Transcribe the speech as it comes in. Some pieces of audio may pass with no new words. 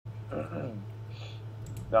No,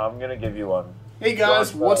 I'm gonna give you one. Hey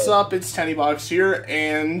guys, what's up? It's $10 here,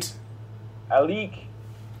 and Alec.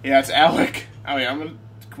 Yeah, it's Alec. Oh yeah, I'm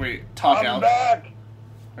gonna talk I'm Alec. back.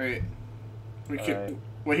 Wait, Right.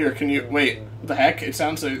 wait here. Can you wait? What the heck? It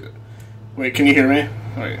sounds like. Wait, can you hear me?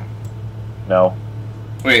 Wait. No.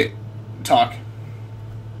 Wait. Talk.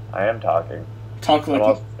 I am talking. Talk like. I'm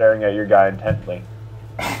also staring at your guy intently.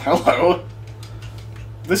 Hello.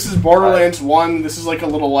 This is Borderlands 1. This is like a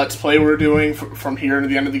little let's play we're doing from here to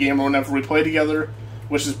the end of the game or whenever we play together,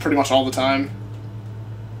 which is pretty much all the time.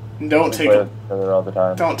 Don't take it all the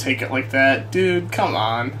time. Don't take it like that, dude. Come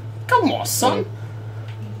on, son.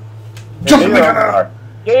 Jump in the gunner.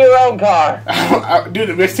 Get your own car,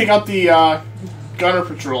 dude. We have to take out the runner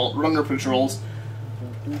patrols.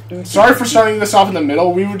 Sorry for starting this off in the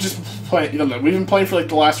middle. We were just playing. You know, we've been playing for like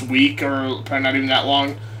the last week or probably not even that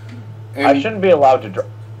long. And I shouldn't be allowed to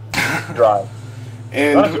drive.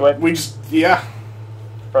 And we just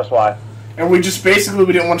Press Y. And we just basically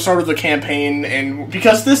we didn't want to start with the campaign, and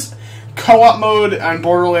because this co-op mode on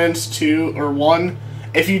Borderlands 2 or 1,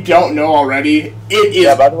 if you don't know already, it is.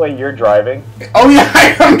 Yeah. By the way, you're driving. Oh yeah,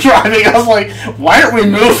 I am driving. I was like, why aren't we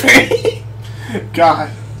moving?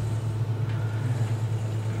 God.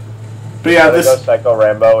 But yeah, this. Go Psycho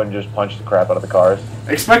Rambo and just punch the crap out of the cars.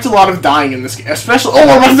 Expect a lot of dying in this game, especially. Oh,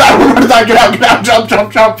 we're about to die! Get out!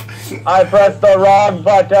 Jump! I pressed the wrong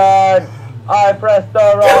button. I pressed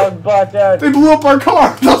the wrong button. They blew up our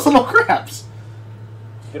car. Those little craps.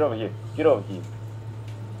 Get over here. Get over here.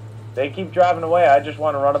 They keep driving away. I just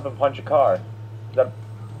want to run up and punch a car. Dude,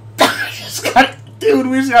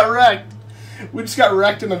 we just got wrecked. We just got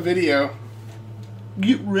wrecked in a video.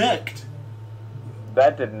 Get wrecked.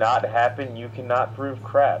 That did not happen. You cannot prove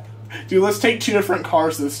crap. Dude, let's take 2 different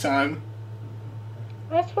cars this time.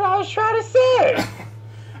 That's what I was trying to say.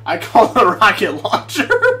 I call it a rocket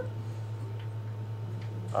launcher.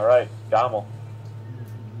 Alright, Dommel.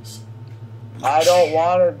 I don't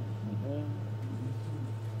want to...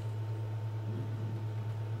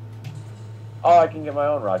 Oh, I can get my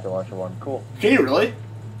own rocket launcher one. Cool. Can you really?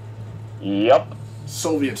 Yep.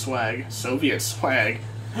 Soviet swag.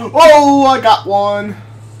 Oh, I got one.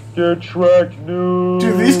 Get Shrek news.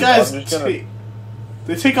 Dude, these guys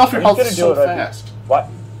they take off your health so fast. What?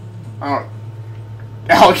 I don't.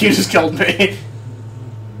 Alec, you just killed me.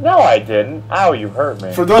 No, I didn't. Ow, you hurt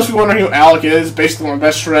me. For those who wondering who Alec is, basically my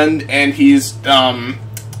best friend, and he's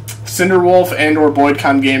Cinderwolf and/or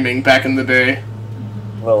BoydCon Gaming back in the day.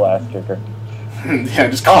 Little ass kicker. Yeah,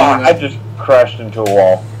 just I just crashed into a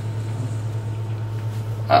wall.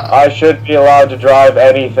 I should be allowed to drive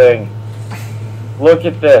anything. Look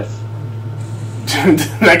at this. Dude,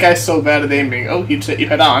 that guy's so bad at aiming. Oh, he'd hit you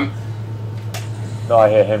head on. No, I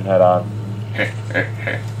hit him head on.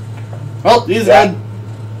 Well, he's dead.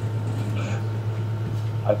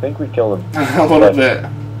 I think we killed him. A little bit.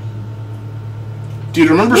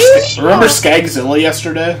 Dude, remember Skagzilla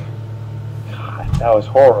yesterday? God, that was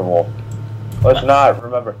horrible. Let's not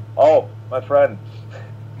remember. Oh, my friend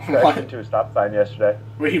crashed into a stop sign yesterday.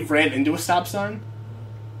 Wait, he ran into a stop sign?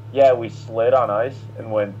 Yeah, we slid on ice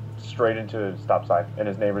and went straight into a stop sign and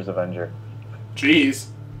his neighbor's Avenger. Jeez.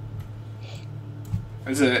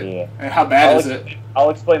 Is it? Yeah. How bad is it? I'll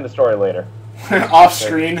explain the story later. Off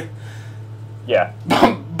screen? Yeah.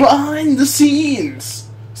 Behind the scenes!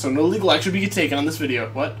 So no legal action will be taken on this video.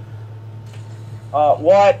 What?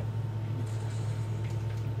 What?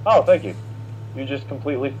 Oh, thank you. You just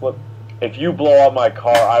completely flipped. If you blow up my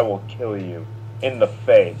car, I will kill you. In the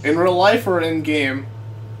face. In real life or in game?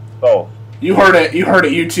 Both. You heard it,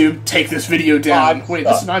 YouTube. Take this video down. Wait,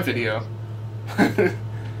 this is my video.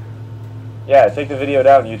 Yeah, take the video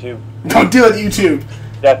down, YouTube. Don't do it, YouTube.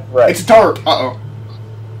 That's right. It's dark. Uh-oh.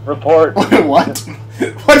 Report. Wait, what?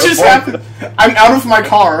 What just happened? I'm out of my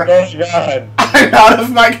car. Oh, God. I'm out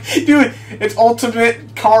of my... Dude, it's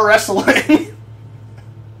ultimate car wrestling.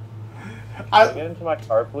 Get into my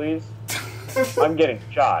car, please. I'm getting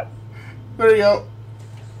shot. There you go.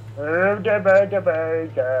 Dude,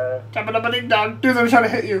 Dude, they're trying to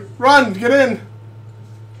hit you. Run! Get in!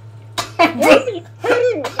 What are you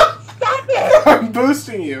hitting? Stop it! I'm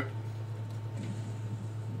boosting you.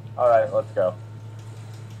 Alright, let's go.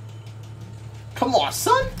 Come on,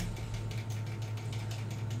 son!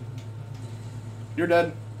 You're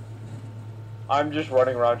dead. I'm just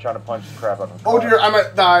running around trying to punch the crap out of him. Oh dear, I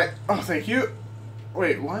might die. Oh, thank you.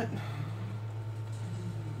 Wait, what?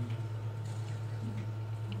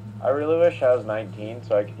 I really wish I was 19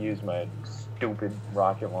 so I could use my stupid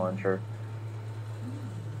rocket launcher.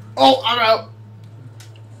 Oh, I'm out.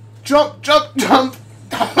 Jump!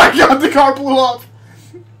 Oh my god, the car blew up.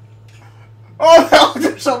 Oh no!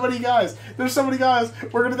 There's so many guys. There's so many guys.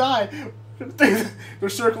 We're gonna die. They're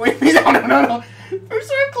circling me. No, no, no, no. They're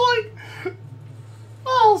circling.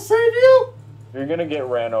 I'll save you. You're gonna get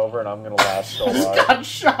ran over, and I'm gonna laugh so I just hard. got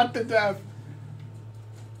shot to death.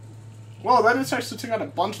 Whoa, that just actually took out a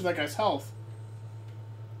bunch of that guy's health.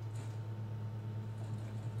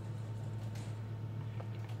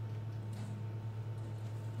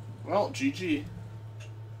 Well, GG.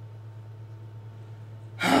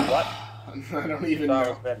 What? I don't even Sorry, I know.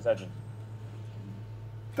 was paying attention.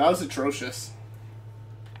 That was atrocious.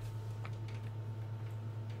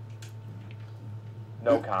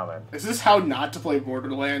 No comment. Is this how not to play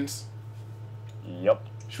Borderlands? Yep.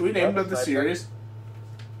 Should we name it the series?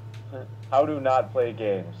 How to not play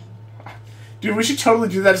games. Dude, we should totally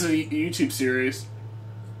do that as a YouTube series.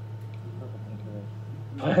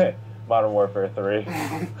 Modern Warfare 3.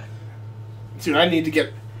 Dude, I need to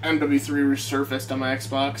get MW3 resurfaced on my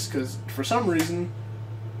Xbox, because for some reason,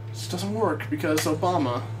 it just doesn't work, because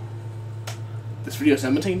Obama. This video is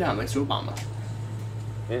taken down thanks to Obama.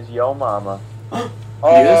 Is yo mama.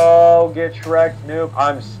 Oh, get Shrek, noob.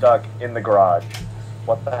 I'm stuck in the garage.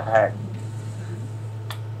 What the heck?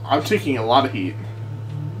 I'm taking a lot of heat.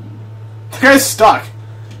 The guy's stuck.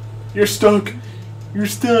 You're stuck. You're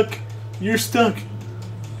stuck. You're stuck.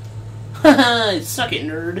 Haha, suck it,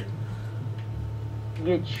 nerd.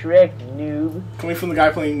 Get Shrek, noob. Coming from the guy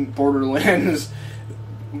playing Borderlands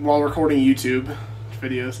while recording YouTube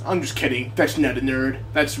videos. I'm just kidding. That's not a nerd.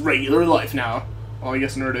 That's regular life now. Well, I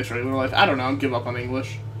guess nerd is regular life. I don't know. I'll give up on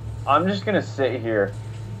English. I'm just gonna sit here.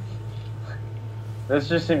 This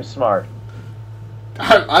just seems smart.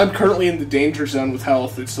 I'm currently in the danger zone with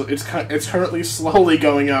health. It's currently slowly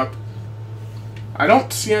going up. I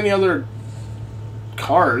don't see any other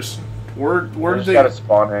cars. Where They did just they? gotta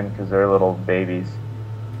spawn in because they're little babies.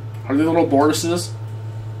 Are they little Borduses?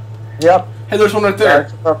 Yep. Hey, there's one right there.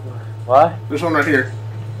 What? There's one right here.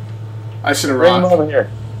 I should have Bring him rocked. over here.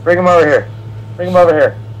 Bring him over here. Bring him over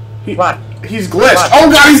here. Come on. He's glitched. Come on.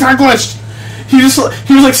 Oh god, he's not glitched. He was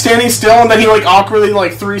like standing still, and then he like awkwardly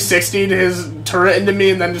like 360'd his turret into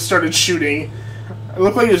me, and then just started shooting. It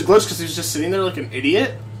looked like he was glitched because he was just sitting there like an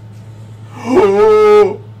idiot.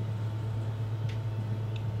 Oh.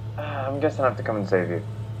 I'm guessing I have to come and save you.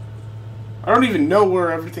 I don't even know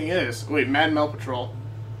where everything is. Wait, Mad Mel Patrol.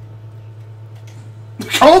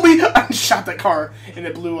 Colby! I shot that car, and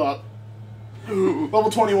it blew up. Level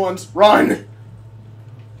 21s, run!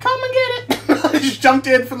 Come and get it! I just jumped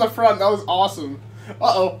in from the front, that was awesome.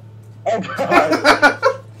 Uh-oh. Oh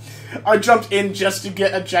god. I jumped in just to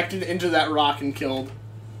get ejected into that rock and killed.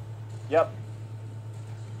 Yep.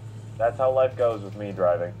 That's how life goes with me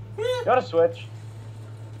driving. You gotta switch.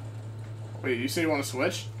 Wait, you say you want to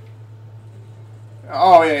switch?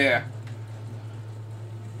 Oh, yeah, yeah.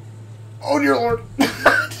 Oh, dear lord.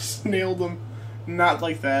 Just nailed him. Not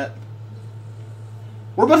like that.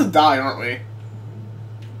 We're about to die, aren't we?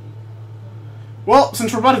 Well,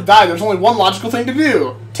 since we're about to die, there's only one logical thing to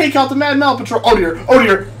do. Take out the Mad Mel Patrol. Oh, dear. Oh,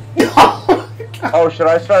 dear. Oh, should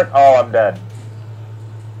I start? Oh, I'm dead.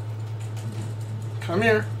 Come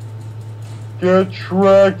here. Get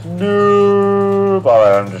Shrek, noob.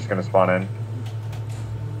 Alright, I'm just gonna spawn in.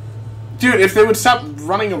 Dude, if they would stop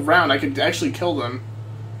running around, I could actually kill them.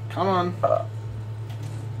 Come on.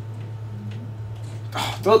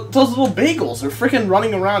 Those little bagels, they're freaking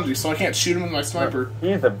running around you, so I can't shoot him with my sniper.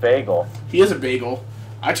 He's a bagel. He is a bagel.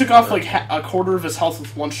 I took off like a quarter of his health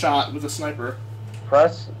with one shot with a sniper.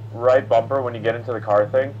 Press right bumper when you get into the car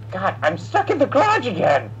thing. God, I'm stuck in the garage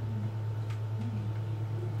again!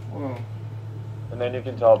 Whoa. And then you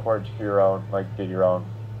can teleport to your own, like, get your own.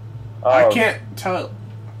 Oh. I can't tell.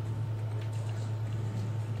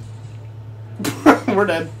 We're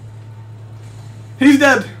dead. He's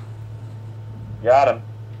dead. Got him.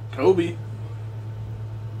 Kobe.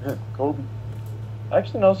 Kobe. I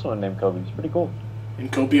actually know someone named Kobe. He's pretty cool. In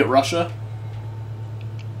Kobe at Russia.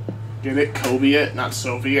 Get it? Kobe it, not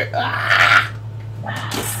Soviet. Ah!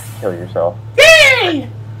 Kill yourself. Yay!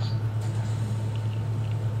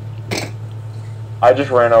 I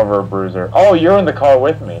just ran over a bruiser. Oh, you're in the car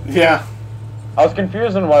with me. Yeah. I was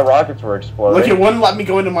confused on why rockets were exploding. Like, it wouldn't let me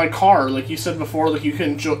go into my car, like you said before, like you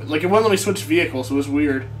couldn't like, it wouldn't let me switch vehicles, it was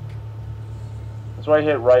weird. That's why I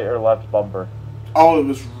hit right or left bumper. Oh, it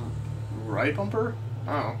was right bumper?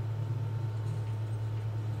 Oh.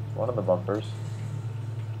 One of the bumpers.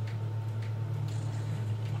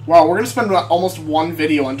 Wow, we're gonna spend almost one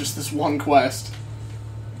video on just this one quest.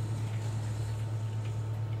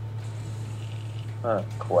 Huh,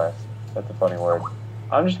 quest. That's a funny word.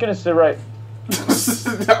 I'm just gonna sit right...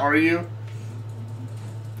 Are you?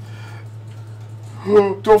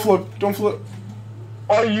 Don't flip. Don't flip.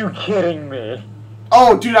 Are you kidding me?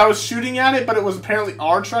 Oh, dude, I was shooting at it, but it was apparently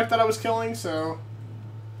our truck that I was killing, so...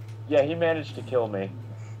 Yeah, he managed to kill me.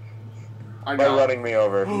 I By know. running me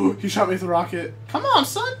over. He shot me with a rocket. Come on,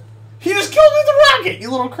 son! He just killed me with a rocket! You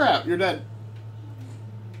little crap. You're dead.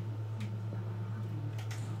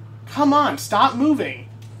 Come on, stop moving.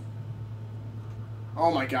 Oh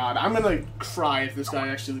my god, I'm gonna cry if this guy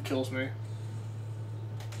actually kills me.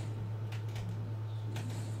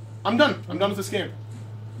 I'm done. I'm done with this game.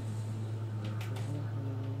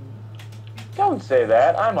 Don't say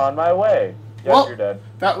that. I'm on my way. Yes, Well, you're dead.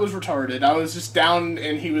 That was retarded. I was just down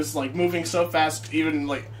and he was like moving so fast, even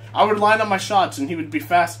like I would line up my shots and he would be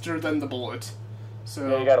faster than the bullet. So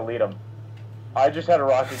Yeah, you gotta lead him. I just had a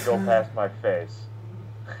rocket go past my face.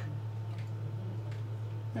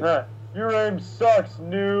 Nah, your aim sucks,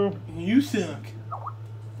 noob. You suck.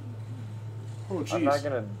 Oh jeez. I'm not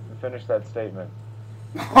gonna finish that statement.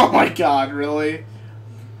 Oh my god, really?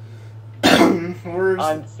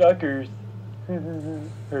 On suckers.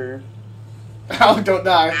 Her. Alec, don't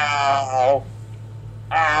die. Ow.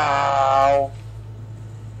 Ow.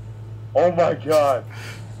 Oh my god.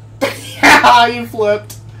 Yeah, you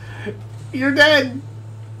flipped. You're dead.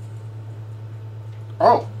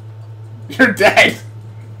 Oh. You're dead.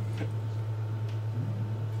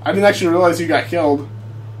 I didn't actually realize you got killed.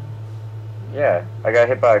 Yeah, I got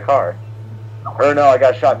hit by a car. Or no, I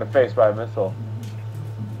got shot in the face by a missile.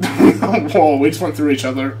 Whoa, we just went through each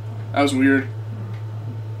other. That was weird.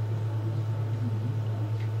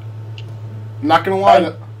 I'm not gonna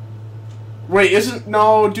lie. Wait, isn't...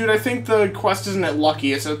 No, dude, I think the quest isn't at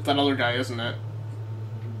Lucky. It's at that other guy, isn't it?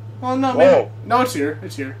 Well, no, maybe... Whoa. No, it's here.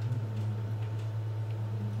 It's here.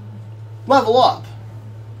 Level up.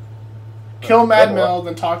 Kill Mad Mel,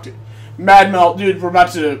 then talk to... Mad Mel, dude, we're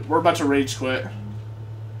about to rage quit.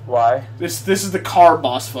 Why? This is the car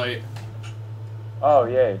boss fight. Oh,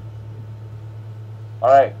 yay.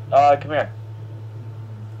 Alright, come here.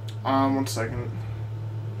 1 second.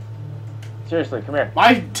 Seriously, come here.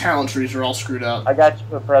 My talent trees are all screwed up. I got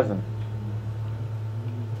you a present.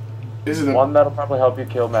 Is it One that'll probably help you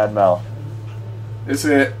kill Mad Mel. Is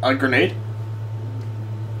it a grenade?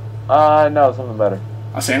 No, something better.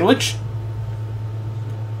 A sandwich?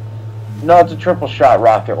 No, it's a triple shot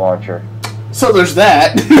rocket launcher. So there's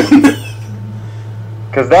that.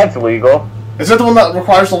 Because that's legal. Is that the one that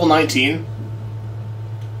requires level 19?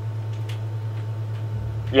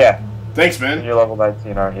 Yeah. Thanks, man. You're level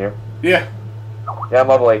 19, aren't you? Yeah. Yeah, I'm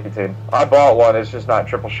level 18. I bought one, it's just not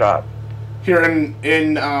triple shot. Here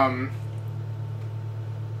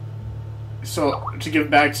so to give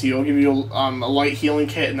back to you, I'll give you a light healing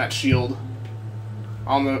kit and that shield.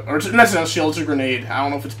 That's not a shield, it's a grenade. I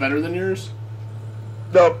don't know if it's better than yours.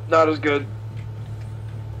 Nope, not as good.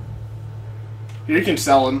 Here, you can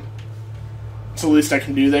sell them. It's the least I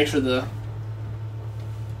can do. Thanks for the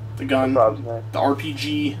gun, No problems, man. the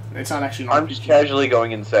RPG. It's not actually an I'm RPG. just casually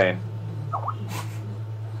going insane.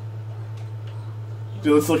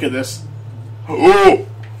 Dude, let's look at this. Oh!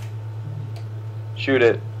 Shoot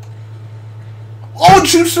it. Oh, it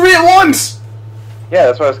shoots 3 at once! Yeah,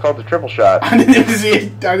 that's why it's called the triple shot. I didn't even see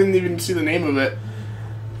it. I didn't even see the name of it.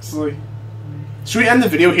 It's like, should we end the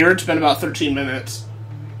video here? It's been about 13 minutes.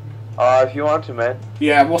 If you want to, man.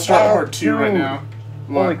 Yeah, we'll start part 2 right now.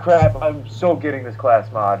 Holy crap, I'm so getting this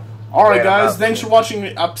class mod. Alright guys, thanks for watching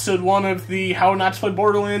episode 1 of the How Not to Play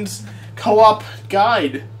Borderlands co-op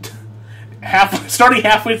guide. Starting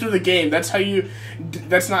halfway through the game. That's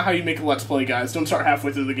not how you make a Let's Play, guys. Don't start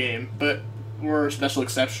halfway through the game. But we're a special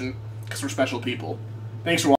exception, because we're special people. Thanks for watching.